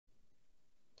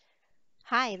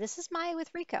Hi, this is Maya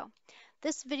with Ricoh.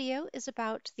 This video is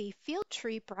about the field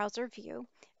tree browser view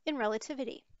in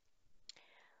Relativity.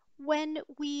 When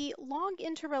we log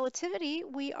into Relativity,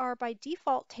 we are by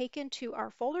default taken to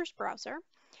our folders browser,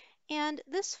 and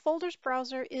this folders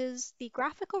browser is the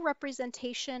graphical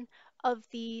representation of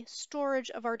the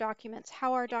storage of our documents,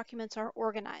 how our documents are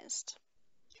organized.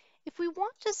 If we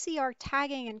want to see our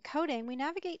tagging and coding, we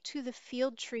navigate to the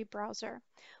field tree browser,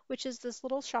 which is this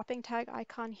little shopping tag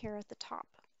icon here at the top.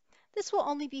 This will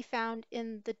only be found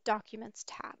in the Documents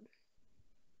tab.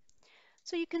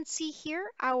 So you can see here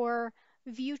our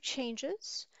view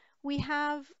changes. We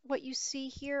have what you see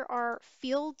here are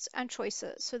fields and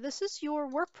choices. So this is your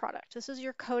work product. This is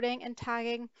your coding and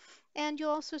tagging. And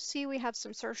you'll also see we have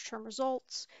some search term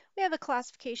results. We have a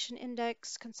classification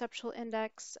index, conceptual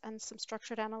index, and some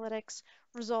structured analytics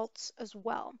results as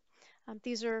well.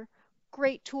 These are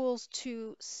great tools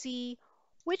to see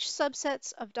which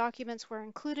subsets of documents were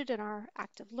included in our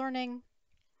active learning,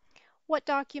 what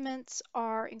documents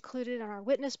are included in our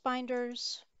witness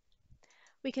binders.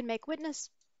 We can make witness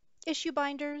issue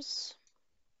binders,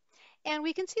 and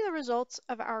we can see the results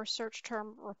of our search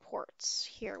term reports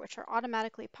here, which are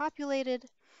automatically populated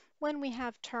when we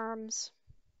have terms,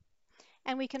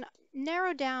 and we can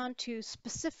narrow down to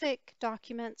specific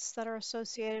documents that are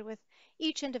associated with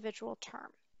each individual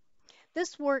term.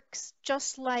 This works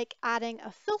just like adding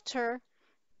a filter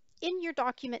in your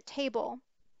document table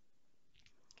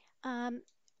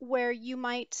where you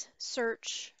might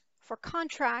search for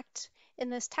contract in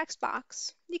this text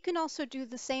box. You can also do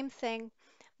the same thing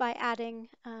by adding,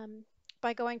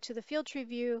 by going to the field tree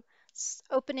view,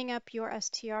 opening up your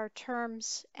STR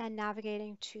terms and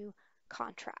navigating to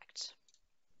contract.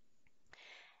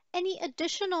 Any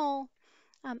additional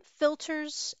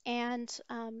filters and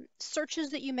searches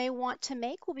that you may want to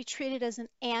make will be treated as an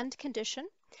AND condition.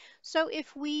 So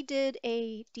if we did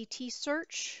a DT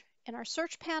search in our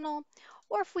search panel,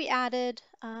 or if we added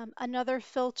another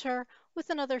filter with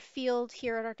another field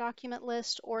here at our document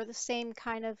list, or the same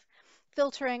kind of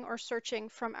filtering or searching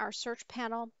from our search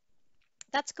panel,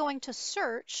 that's going to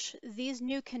search these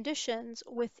new conditions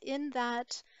within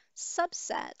that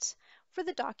subset for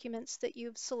the documents that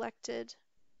you've selected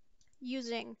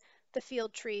using the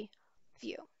field tree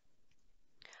view.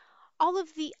 All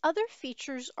of the other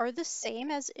features are the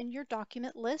same as in your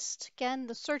document list. Again,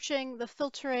 the searching, the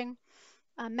filtering,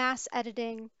 mass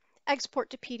editing,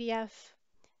 export to PDF,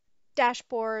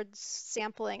 dashboards,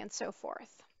 sampling, and so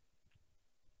forth.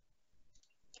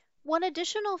 One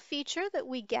additional feature that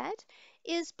we get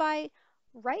is by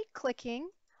right-clicking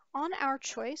on our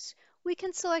choice, we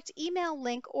can select email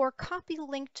link or copy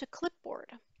link to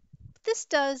clipboard. What this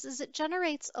does is it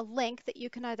generates a link that you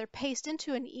can either paste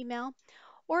into an email,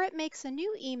 or it makes a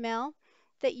new email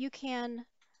that you can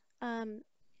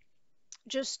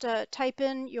just type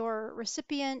in your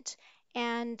recipient,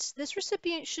 and this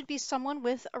recipient should be someone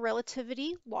with a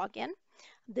Relativity login.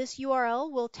 This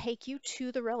URL will take you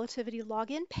to the Relativity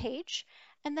login page,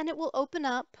 and then it will open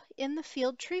up in the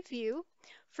field tree view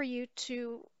for you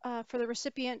to, for the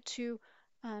recipient to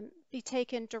be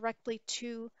taken directly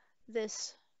to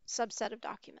this subset of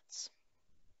documents.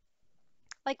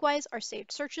 Likewise, our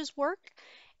saved searches work,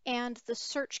 and the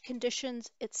search conditions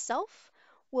itself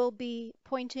will be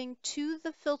pointing to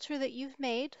the filter that you've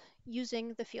made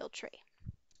using the field tree.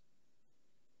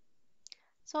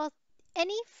 So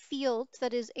any field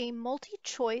that is a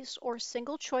multi-choice or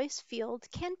single choice field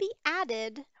can be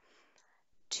added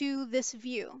to this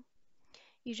view.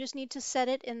 You just need to set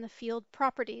it in the field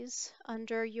properties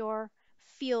under your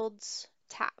Fields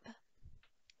tab.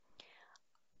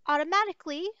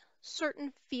 Automatically,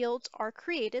 certain fields are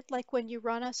created, like when you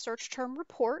run a search term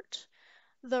report,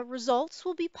 the results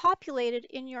will be populated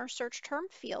in your search term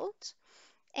field,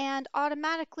 and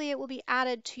automatically it will be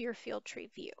added to your field tree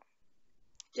view.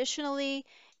 Additionally,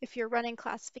 if you're running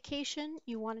classification,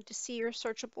 you wanted to see your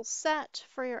searchable set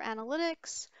for your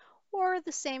analytics, or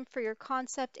the same for your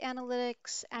concept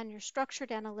analytics and your structured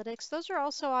analytics, those are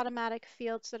also automatic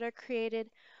fields that are created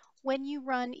when you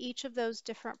run each of those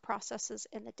different processes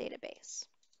in the database.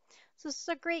 So this is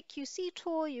a great QC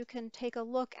tool. You can take a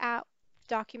look at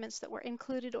documents that were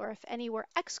included, or if any were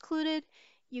excluded,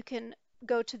 you can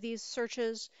go to these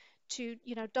searches to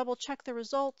double check the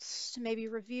results, to maybe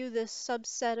review this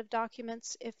subset of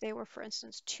documents if they were, for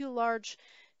instance, too large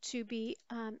to be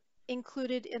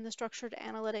included in the structured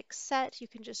analytics set. You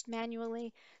can just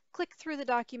manually click through the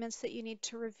documents that you need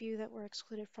to review that were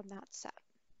excluded from that set.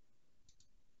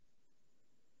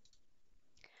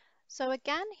 So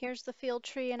again, here's the field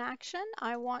tree in action.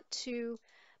 I want to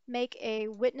make a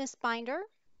witness binder.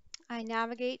 I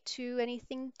navigate to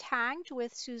anything tagged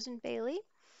with Susan Bailey,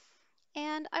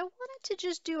 and I wanted to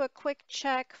just do a quick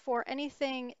check for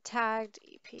anything tagged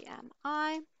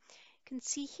EPMI. You can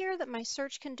see here that my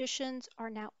search conditions are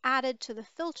now added to the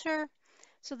filter.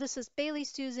 So this is Bailey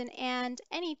Susan and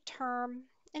any term,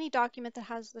 any document that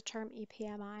has the term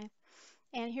EPMI.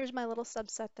 And here's my little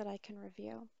subset that I can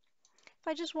review. If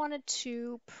I just wanted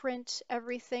to print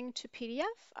everything to PDF,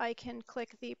 I can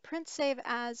click the Print Save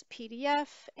as PDF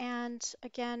and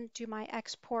again do my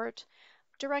export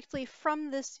directly from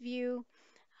this view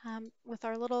with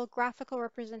our little graphical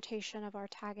representation of our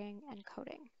tagging and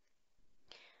coding.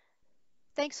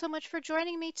 Thanks so much for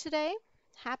joining me today.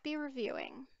 Happy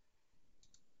reviewing.